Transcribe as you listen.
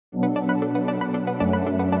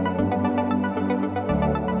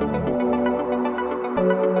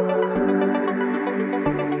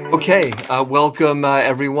Okay, welcome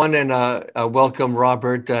everyone, and welcome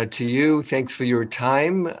Robert to you. Thanks for your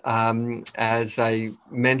time. As I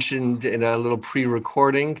mentioned in a little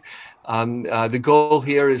pre-recording, the goal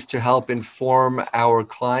here is to help inform our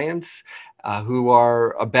clients who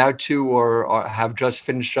are about to or have just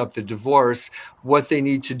finished up the divorce, what they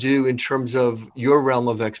need to do in terms of your realm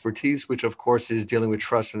of expertise, which of course is dealing with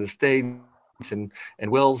trust and estate and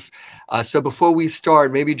wills. So before we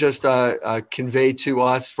start, maybe just convey to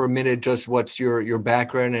us for a minute just what's your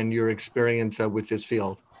background and your experience with this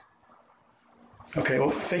field. Okay,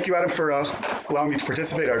 well, thank you, Adam, for allowing me to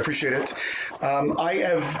participate. I appreciate it. I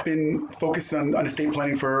have been focused on estate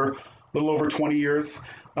planning for a little over 20 years.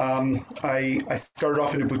 I started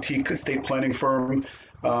off in a boutique estate planning firm,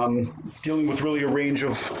 dealing with really a range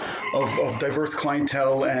of diverse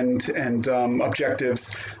clientele and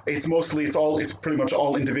objectives. It's pretty much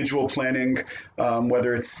all individual planning,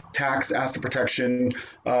 whether it's tax, asset protection,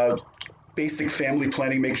 basic family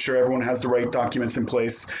planning, make sure everyone has the right documents in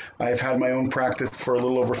place. I've had my own practice for a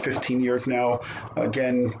little over 15 years now,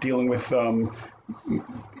 again, dealing with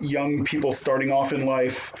young people starting off in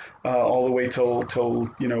life, all the way till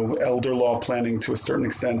elder law planning to a certain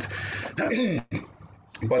extent.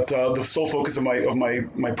 But the sole focus of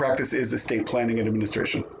my practice is estate planning and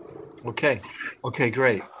administration. Okay,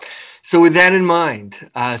 great. So with that in mind,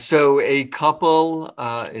 so a couple,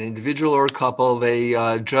 an individual or a couple, they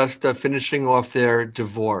just finishing off their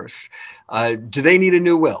divorce. Do they need a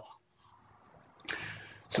new will?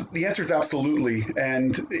 So the answer is absolutely,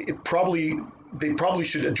 and they probably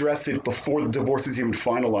should address it before the divorce is even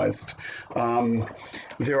finalized.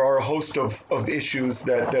 There are a host of issues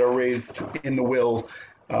that are raised in the will.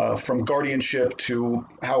 From guardianship to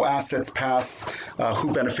how assets pass,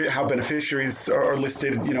 how beneficiaries are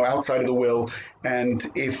listed, outside of the will, and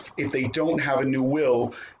if they don't have a new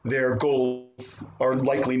will, their goals are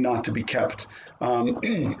likely not to be kept.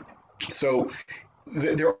 So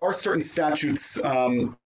there are certain statutes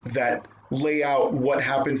that lay out what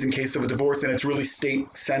happens in case of a divorce, and it's really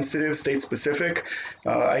state sensitive, state specific.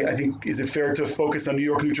 I think, is it fair to focus on New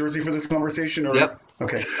York, New Jersey for this conversation? Or? Yep.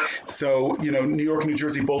 Okay. So, New York and New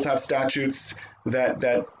Jersey both have statutes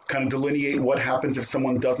that kind of delineate what happens if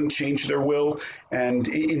someone doesn't change their will. And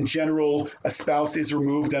in general, a spouse is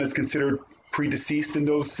removed and is considered predeceased in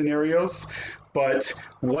those scenarios. But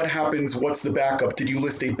what happens? What's the backup? Did you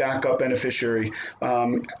list a backup beneficiary?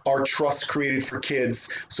 Are trusts created for kids?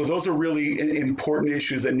 So those are really important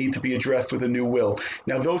issues that need to be addressed with a new will.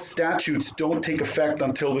 Now, those statutes don't take effect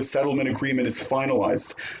until the settlement agreement is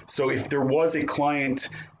finalized. So if there was a client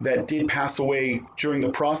that did pass away during the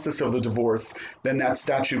process of the divorce, then that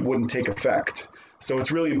statute wouldn't take effect. So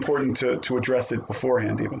it's really important to address it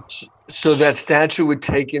beforehand even. So that statute would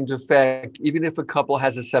take into effect even if a couple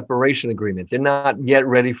has a separation agreement. They're not yet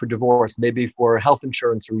ready for divorce, maybe for health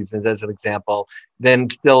insurance reasons, as an example, then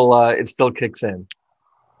it still kicks in.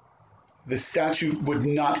 The statute would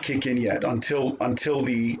not kick in yet until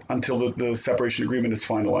the separation agreement is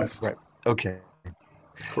finalized. Right. Okay.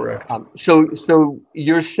 Correct. So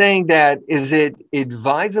you're saying that is it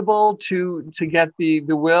advisable to get the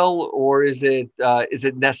will, or is it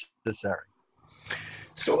necessary?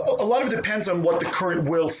 So a lot of it depends on what the current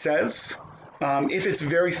will says. If it's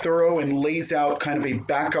very thorough and lays out kind of a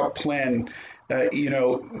backup plan, that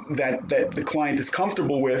the client is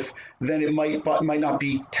comfortable with, then it might not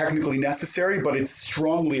be technically necessary, but it's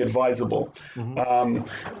strongly advisable. Mm-hmm.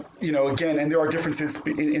 Again, and there are differences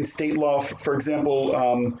in state law. For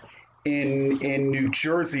example, in New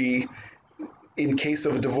Jersey, in case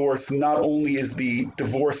of a divorce, not only is the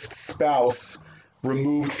divorced spouse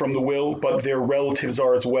removed from the will, but their relatives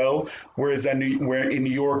are as well. Whereas in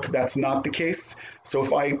New York, that's not the case. So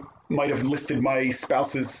if I might have listed my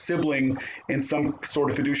spouse's sibling in some sort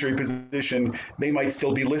of fiduciary position, they might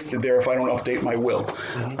still be listed there if I don't update my will.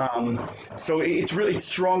 Mm-hmm. So it's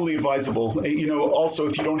strongly advisable. Also,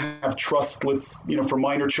 if you don't have trust, for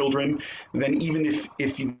minor children, then even if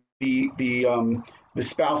the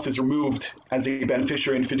spouse is removed as a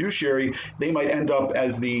beneficiary and fiduciary, they might end up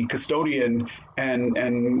as the custodian and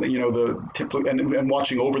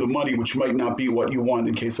watching over the money, which might not be what you want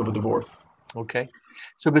in case of a divorce. Okay.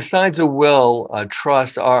 So besides a will,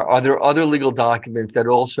 trust, are there other legal documents that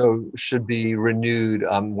also should be renewed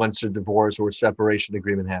once a divorce or separation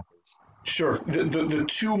agreement happens? Sure. The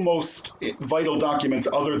two most vital documents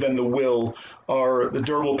other than the will are the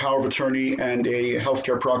durable power of attorney and a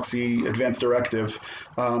healthcare proxy advance directive,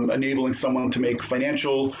 enabling someone to make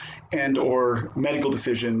financial and or medical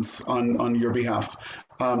decisions on your behalf.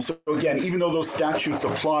 So again, even though those statutes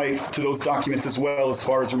apply to those documents as well, as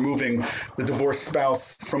far as removing the divorced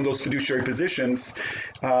spouse from those fiduciary positions,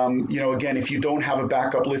 again, if you don't have a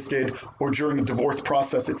backup listed or during the divorce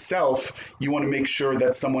process itself, you want to make sure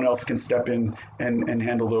that someone else can step in and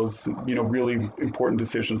handle those, really important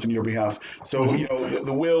decisions on your behalf. So,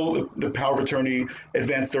 the will, the power of attorney,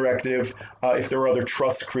 advance directive, if there are other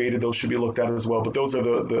trusts created, those should be looked at as well. But those are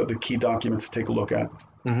the key documents to take a look at.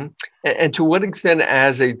 Mm-hmm. And to what extent,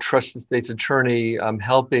 as a trusted state's attorney,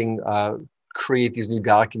 helping create these new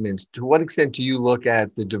documents, to what extent do you look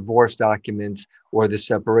at the divorce documents or the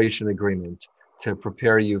separation agreement to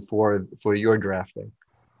prepare you for your drafting?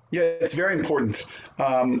 Yeah, it's very important.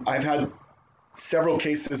 I've had several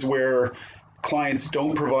cases where clients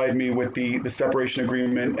don't provide me with the separation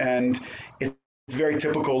agreement, and it's very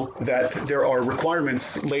typical that there are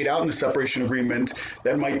requirements laid out in the separation agreement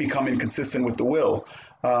that might become inconsistent with the will,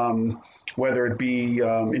 whether it be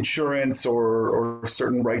insurance or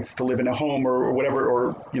certain rights to live in a home or whatever,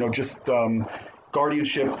 or just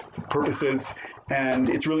guardianship purposes. And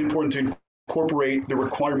it's really important to incorporate the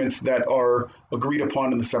requirements that are agreed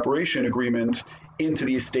upon in the separation agreement into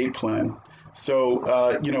the estate plan. So,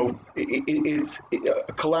 it's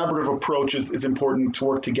a collaborative approach is important to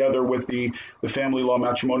work together with the family law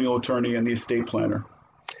matrimonial attorney and the estate planner.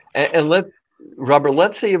 And Robert,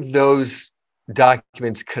 let's say if those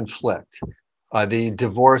documents conflict, the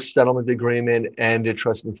divorce settlement agreement and the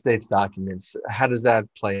trust and estates documents, how does that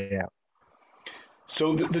play out?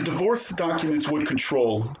 So the divorce documents would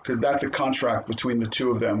control, because that's a contract between the two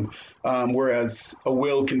of them, whereas a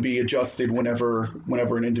will can be adjusted whenever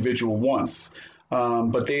an individual wants.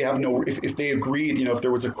 But they have if they agreed, if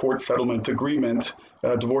there was a court settlement agreement,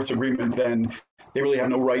 divorce agreement, then they really have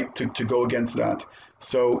no right to go against that.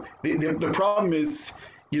 So the problem is,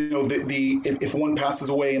 if one passes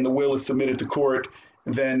away and the will is submitted to court,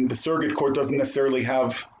 then the surrogate court doesn't necessarily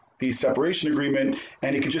have the separation agreement,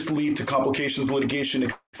 and it could just lead to complications, litigation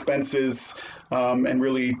expenses, and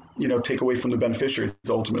really, take away from the beneficiaries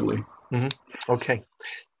ultimately. Mm-hmm. Okay.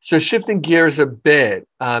 So shifting gears a bit,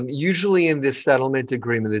 usually in this settlement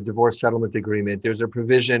agreement, the divorce settlement agreement, there's a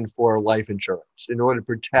provision for life insurance in order to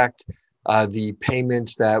protect the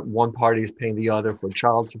payments that one party is paying the other for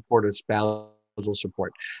child support or spousal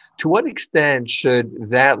support. To what extent should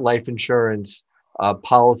that life insurance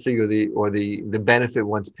policy or the benefit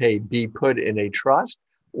once paid be put in a trust,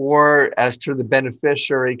 or as to the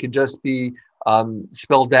beneficiary could just be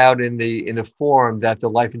spelled out in the form that the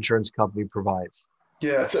life insurance company provides?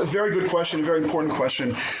 Yeah, it's a very good question, a very important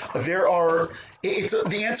question.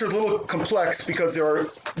 The answer is a little complex because there are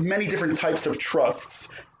many different types of trusts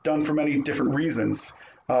done for many different reasons.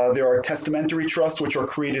 There are testamentary trusts, which are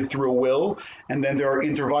created through a will, and then there are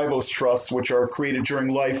inter vivos trusts, which are created during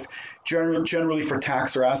life, generally for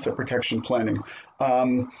tax or asset protection planning.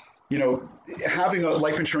 Having a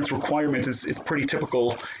life insurance requirement is pretty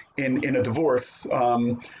typical in a divorce. Let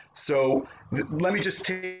me just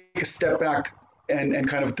take a step back and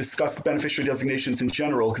kind of discuss beneficiary designations in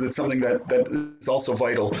general, because it's something that is also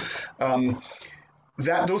vital.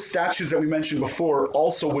 Those statutes that we mentioned before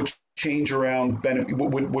also would change around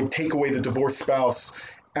would take away the divorced spouse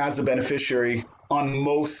as a beneficiary on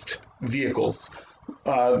most vehicles.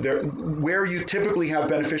 Where you typically have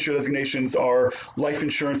beneficiary designations are life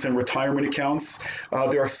insurance and retirement accounts.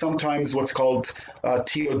 There are sometimes what's called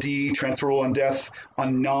TOD, transferable on death,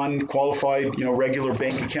 on non-qualified, regular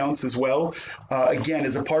bank accounts as well. Again,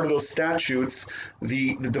 as a part of those statutes,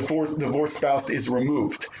 the divorced spouse is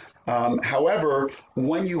removed. However,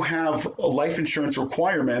 when you have a life insurance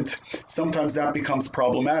requirement, sometimes that becomes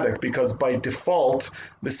problematic because by default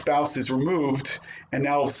the spouse is removed, and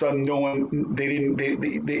now all of a sudden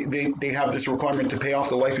they have this requirement to pay off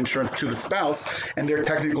the life insurance to the spouse, and they're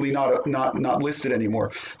technically not listed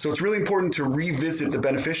anymore. So it's really important to revisit the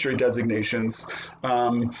beneficiary designations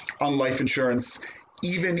on life insurance.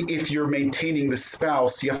 Even if you're maintaining the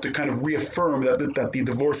spouse, you have to kind of reaffirm that the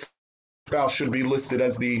divorce spouse should be listed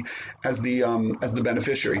as the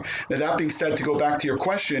beneficiary. Now, that being said, to go back to your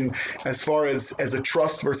question, as far as a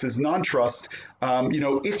trust versus non-trust,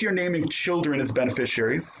 if you're naming children as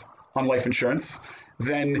beneficiaries on life insurance,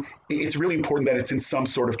 then it's really important that it's in some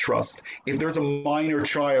sort of trust. If there's a minor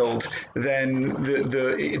child, then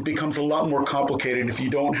it becomes a lot more complicated if you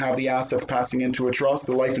don't have the assets passing into a trust,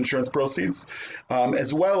 the life insurance proceeds,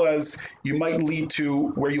 as well as you might lead to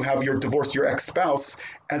where you have your ex-spouse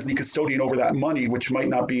as the custodian over that money, which might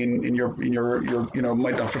not be in your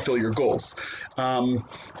might not fulfill your goals.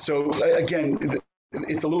 So again,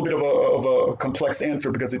 it's a little bit of a complex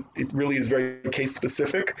answer because it really is very case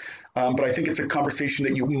specific. But I think it's a conversation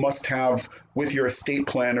that you must have with your estate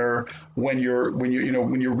planner when you're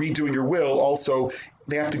redoing your will. Also,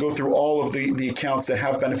 they have to go through all of the accounts that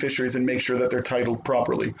have beneficiaries and make sure that they're titled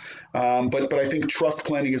properly. But I think trust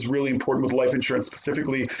planning is really important with life insurance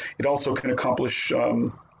specifically. It also can accomplish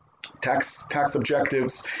tax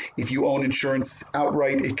objectives. If you own insurance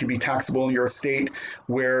outright, it can be taxable in your estate,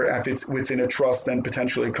 where if it's in a trust, then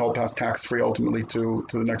potentially it can all pass tax-free ultimately to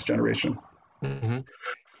the next generation. Mm-hmm.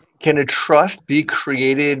 Can a trust be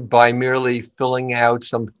created by merely filling out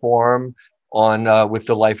some form on with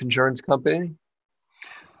the life insurance company?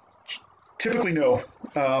 Typically, no.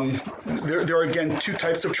 There are, again, two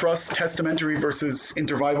types of trusts, testamentary versus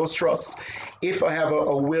inter vivos trusts. If I have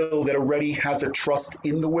a will that already has a trust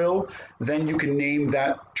in the will, then you can name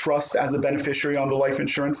that trust as a beneficiary on the life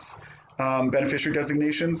insurance beneficiary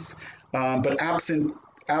designations. But absent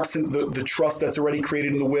the trust that's already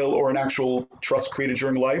created in the will or an actual trust created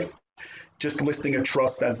during life, just listing a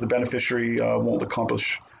trust as the beneficiary won't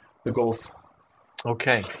accomplish the goals.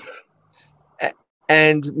 Okay.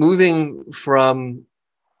 And moving from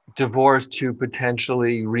divorce to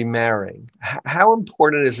potentially remarrying, how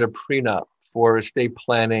important is a prenup for estate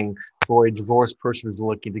planning for a divorced person who's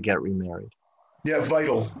looking to get remarried? Yeah,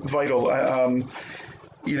 vital.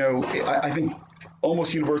 I think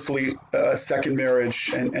almost universally a second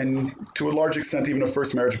marriage, and to a large extent even a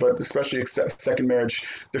first marriage, but especially a second marriage,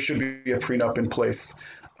 there should be a prenup in place.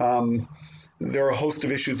 There are a host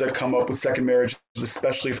of issues that come up with second marriage,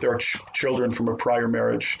 especially if there are children from a prior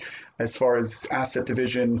marriage. As far as asset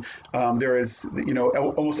division, there is,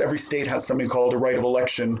 almost every state has something called a right of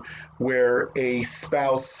election, where a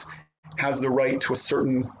spouse has the right to a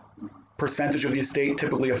certain percentage of the estate,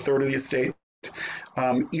 typically a third of the estate,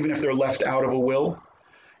 even if they're left out of a will.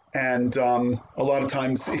 And a lot of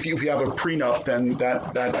times, if you have a prenup, then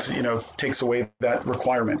that takes away that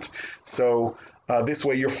requirement. So this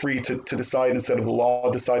way, you're free to decide instead of the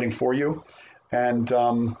law deciding for you. And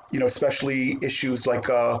especially issues like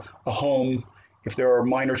a home, if there are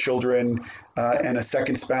minor children and a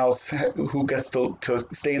second spouse who gets to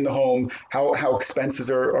stay in the home, how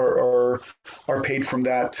expenses are paid from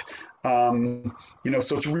that.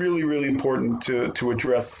 So it's really, really important to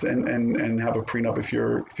address and have a prenup if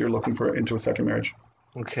you're looking into a second marriage.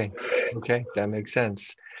 Okay, that makes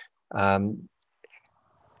sense.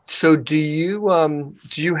 So do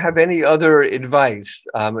you have any other advice,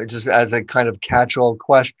 just as a kind of catch-all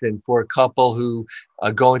question for a couple who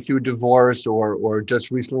are going through divorce or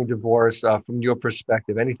just recently divorced, from your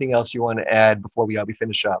perspective? Anything else you want to add before we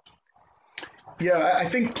finish up? Yeah, I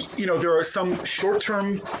think there are some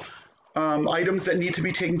short-term items that need to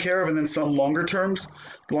be taken care of, and then some longer term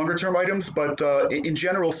items. But in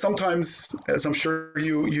general, sometimes, as I'm sure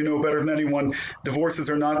you know better than anyone, divorces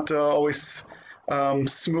are not always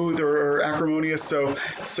smooth or acrimonious. So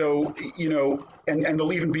and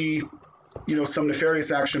there'll even be some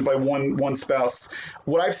nefarious action by one spouse.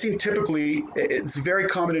 What I've seen typically, it's very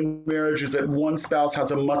common in marriage, is that one spouse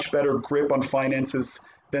has a much better grip on finances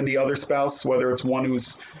than the other spouse, whether it's one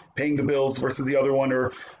who's paying the bills versus the other one,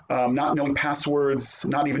 or not knowing passwords,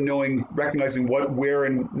 not even recognizing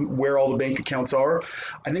where all the bank accounts are.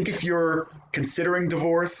 I think if you're considering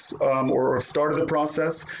divorce or have started the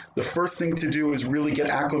process, the first thing to do is really get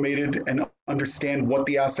acclimated and understand what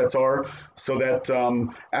the assets are, so that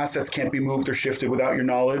assets can't be moved or shifted without your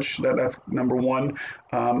knowledge. That's number one.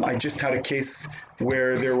 I just had a case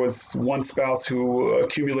where there was one spouse who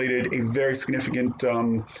accumulated a very significant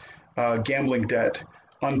gambling debt,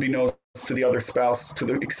 unbeknownst to the other spouse, to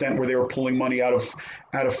the extent where they were pulling money out of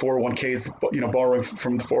 401ks, borrowing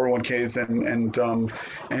from the 401ks,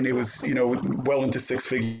 and it was well into six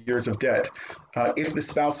figures of debt. If the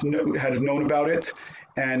spouse had known about it,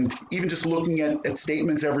 and even just looking at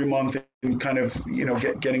statements every month and kind of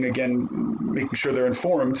making sure they're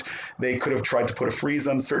informed, they could have tried to put a freeze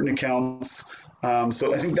on certain accounts.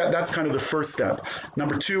 So I think that's kind of the first step.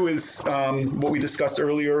 Number two is what we discussed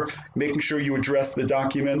earlier, making sure you address the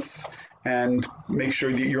documents and make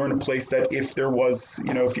sure that you're in a place that if there was,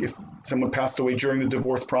 if someone passed away during the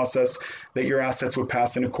divorce process, that your assets would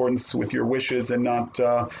pass in accordance with your wishes and not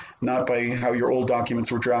by how your old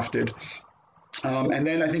documents were drafted. And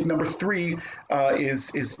then I think number three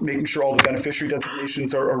is making sure all the beneficiary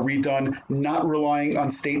designations are redone, not relying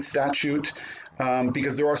on state statute,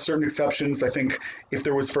 because there are certain exceptions. I think if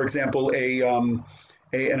there was, for example,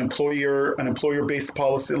 an employer-based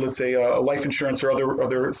policy, let's say a life insurance or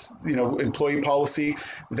other employee policy,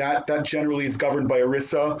 that generally is governed by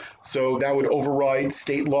ERISA. So that would override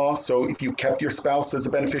state law. So if you kept your spouse as a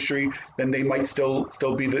beneficiary, then they might still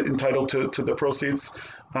be entitled to the proceeds.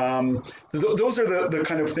 Those are the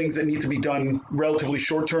kind of things that need to be done relatively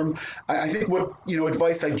short term. I think what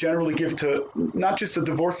advice I generally give to not just a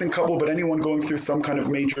divorcing couple, but anyone going through some kind of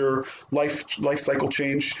major life cycle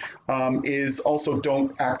change is also don't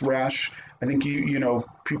act rash. I think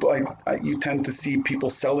people you tend to see people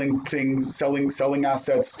selling things, selling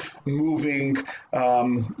assets, moving,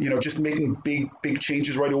 just making big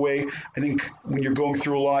changes right away. I think when you're going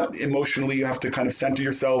through a lot emotionally, you have to kind of center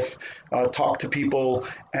yourself, talk to people,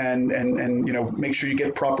 and make sure you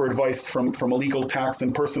get proper advice from a legal, tax,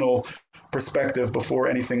 and personal perspective before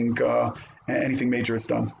anything major is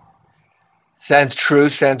done. Sounds true,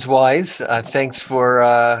 sounds wise. Thanks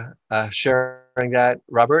for sharing that,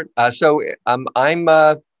 Robert. I'm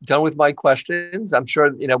done with my questions. I'm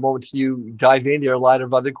sure, once you dive in, there are a lot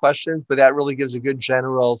of other questions, but that really gives a good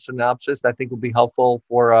general synopsis that I think will be helpful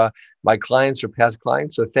for my clients or past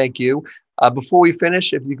clients. So thank you. Before we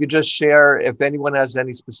finish, if you could just share, if anyone has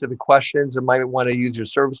any specific questions or might want to use your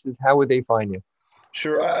services, how would they find you?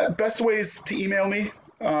 Sure. Best way is to email me.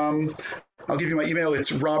 I'll give you my email.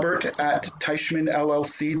 It's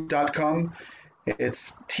robert@teichmanllc.com.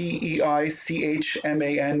 It's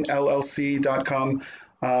TEICHMANLLC.com.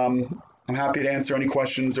 I'm happy to answer any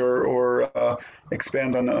questions or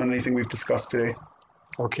expand on anything we've discussed today.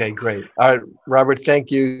 Okay, great. All right, Robert, thank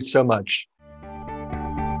you so much.